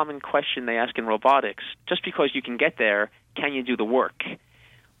a common question they ask in robotics. Just because you can get there, can you do the work?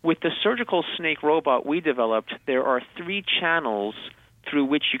 With the surgical snake robot we developed, there are 3 channels through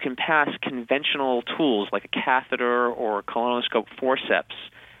which you can pass conventional tools like a catheter or a colonoscope forceps.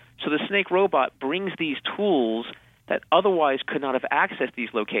 So the snake robot brings these tools that otherwise could not have accessed these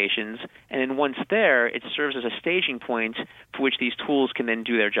locations, and then once there, it serves as a staging point for which these tools can then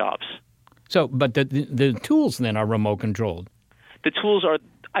do their jobs. So, but the tools then are remote controlled? The tools are,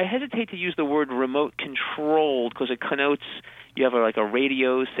 I hesitate to use the word remote controlled because it connotes you have a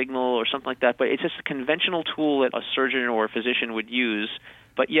radio signal or something like that, but it's just a conventional tool that a surgeon or a physician would use.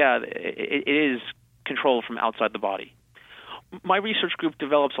 But yeah, it is controlled from outside the body. My research group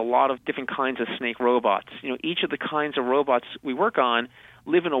develops a lot of different kinds of snake robots. Each of the kinds of robots we work on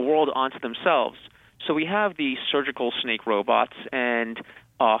live in a world unto themselves. So we have the surgical snake robots, and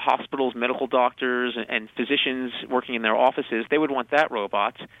hospitals, medical doctors, and physicians working in their offices, they would want that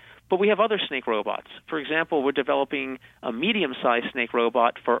robot. But we have other snake robots. For example, we're developing a medium-sized snake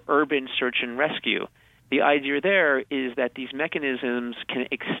robot for urban search and rescue. The idea there is that these mechanisms can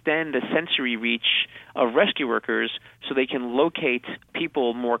extend the sensory reach of rescue workers so they can locate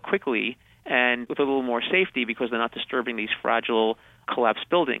people more quickly and with a little more safety because they're not disturbing these fragile, collapsed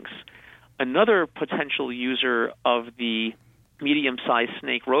buildings. Another potential user of the medium-sized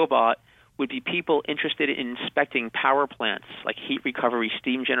snake robot would be people interested in inspecting power plants like heat recovery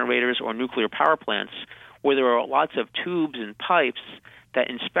steam generators or nuclear power plants where there are lots of tubes and pipes that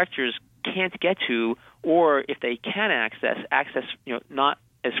inspectors can't get to, or if they can access not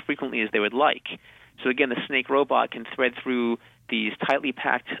as frequently as they would like. So again, the snake robot can thread through these tightly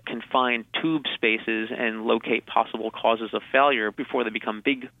packed, confined tube spaces and locate possible causes of failure before they become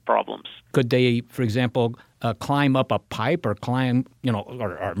big problems. Could they, for example, climb up a pipe or climb,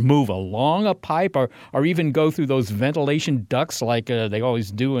 or move along a pipe or even go through those ventilation ducts like they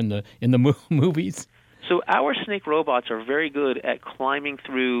always do in the movies? So our snake robots are very good at climbing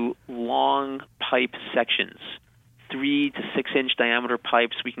through long pipe sections. 3 to 6 inch diameter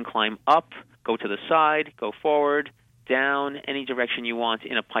pipes we can climb up, go to the side, go forward, down, any direction you want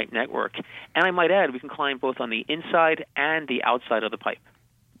in a pipe network. And I might add, we can climb both on the inside and the outside of the pipe.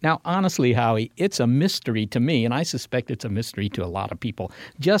 Now, honestly, Howie, it's a mystery to me, and I suspect it's a mystery to a lot of people,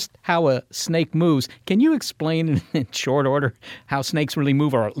 just how a snake moves. Can you explain in short order how snakes really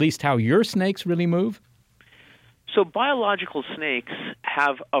move, or at least how your snakes really move? So biological snakes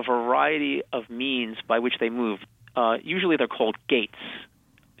have a variety of means by which they move. Usually they're called gaits.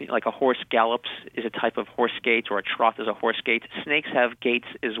 Like a horse gallops is a type of horse gait, or a trot is a horse gait. Snakes have gaits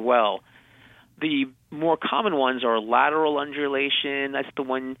as well. The more common ones are lateral undulation. That's the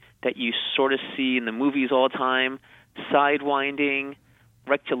one that you sort of see in the movies all the time. Sidewinding,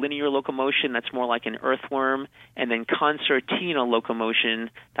 rectilinear locomotion, that's more like an earthworm. And then concertina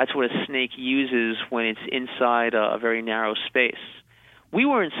locomotion, that's what a snake uses when it's inside a very narrow space. We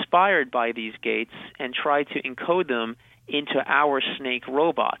were inspired by these gaits and tried to encode them into our snake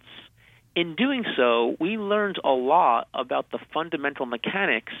robots. In doing so, we learned a lot about the fundamental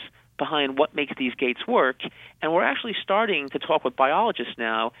mechanics behind what makes these gaits work, and we're actually starting to talk with biologists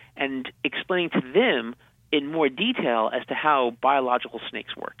now and explaining to them in more detail as to how biological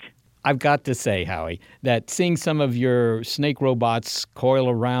snakes work. I've got to say, Howie, that seeing some of your snake robots coil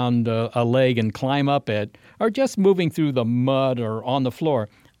around a leg and climb up it, or just moving through the mud or on the floor,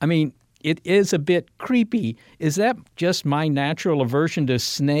 I mean, it is a bit creepy. Is that just my natural aversion to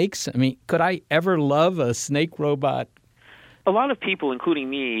snakes? I mean, could I ever love a snake robot? A lot of people,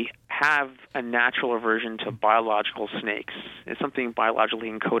 including me, have a natural aversion to biological snakes. It's something biologically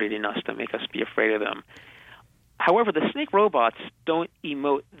encoded in us to make us be afraid of them. However, the snake robots don't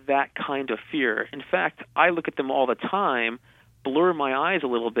emote that kind of fear. In fact, I look at them all the time, blur my eyes a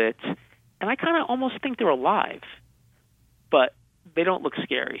little bit, and I kind of almost think they're alive. But they don't look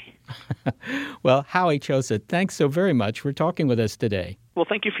scary. Well, Howie Choset, thanks so very much for talking with us today. Well,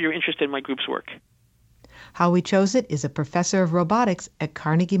 thank you for your interest in my group's work. Howie Choset is a professor of robotics at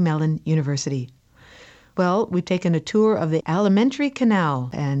Carnegie Mellon University. Well, we've taken a tour of the alimentary canal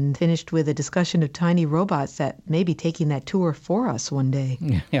and finished with a discussion of tiny robots that may be taking that tour for us one day.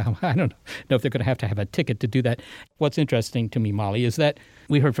 Yeah, I don't know if they're going to have a ticket to do that. What's interesting to me, Molly, is that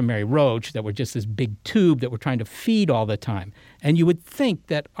we heard from Mary Roach that we're just this big tube that we're trying to feed all the time. And you would think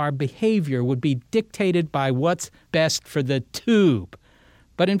that our behavior would be dictated by what's best for the tube.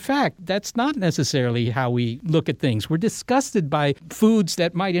 But in fact, that's not necessarily how we look at things. We're disgusted by foods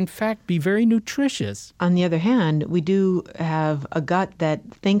that might in fact be very nutritious. On the other hand, we do have a gut that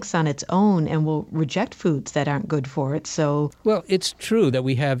thinks on its own and will reject foods that aren't good for it. Well, it's true that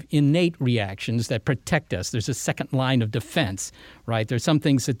we have innate reactions that protect us. There's a second line of defense, right? There's some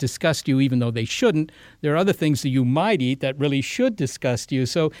things that disgust you even though they shouldn't. There are other things that you might eat that really should disgust you.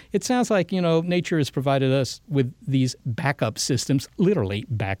 So it sounds like, nature has provided us with these backup systems, literally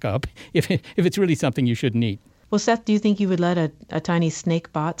backup, if it's really something you shouldn't eat. Well, Seth, do you think you would let a tiny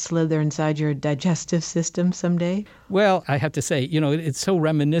snake bot slither inside your digestive system someday? Well, I have to say, it's so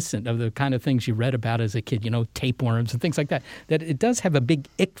reminiscent of the kind of things you read about as a kid, tapeworms and things like that it does have a big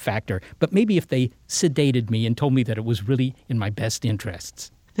ick factor. But maybe if they sedated me and told me that it was really in my best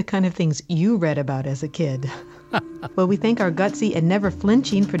interests. The kind of things you read about as a kid. Well, we thank our gutsy and never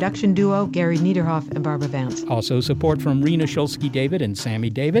flinching production duo, Gary Niederhoff and Barbara Vance. Also support from Rena Shulsky-David and Sammy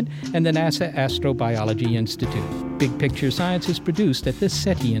David and the NASA Astrobiology Institute. Big Picture Science is produced at the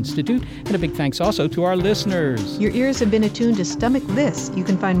SETI Institute, and a big thanks also to our listeners. Your ears have been attuned to Stomach This. You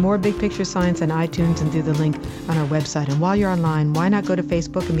can find more Big Picture Science on iTunes and through the link on our website. And while you're online, why not go to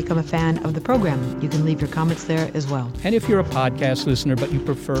Facebook and become a fan of the program? You can leave your comments there as well. And if you're a podcast listener but you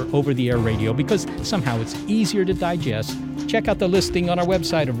prefer over-the-air radio because somehow it's easier to digest, check out the listing on our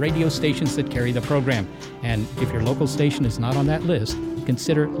website of radio stations that carry the program. And if your local station is not on that list,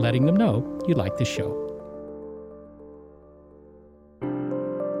 consider letting them know you like the show.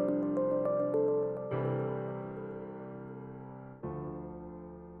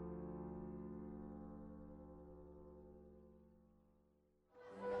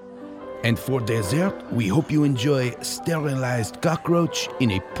 And for dessert, we hope you enjoy sterilized cockroach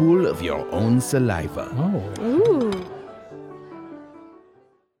in a pool of your own saliva. Oh. Ooh.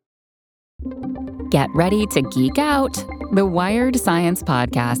 Get ready to geek out. The Wired Science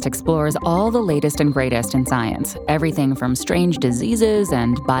Podcast explores all the latest and greatest in science. Everything from strange diseases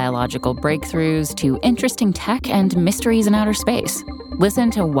and biological breakthroughs to interesting tech and mysteries in outer space.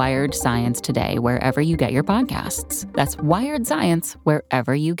 Listen to Wired Science today wherever you get your podcasts. That's Wired Science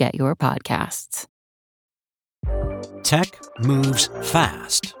wherever you get your podcasts. Tech moves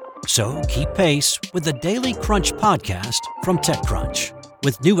fast, so keep pace with the Daily Crunch podcast from TechCrunch.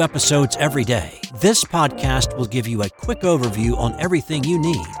 With new episodes every day, this podcast will give you a quick overview on everything you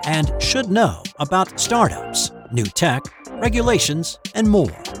need and should know about startups, new tech, regulations, and more.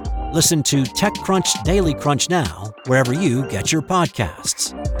 Listen to TechCrunch Daily Crunch now, wherever you get your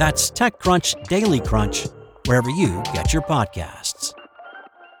podcasts. That's TechCrunch Daily Crunch, wherever you get your podcasts.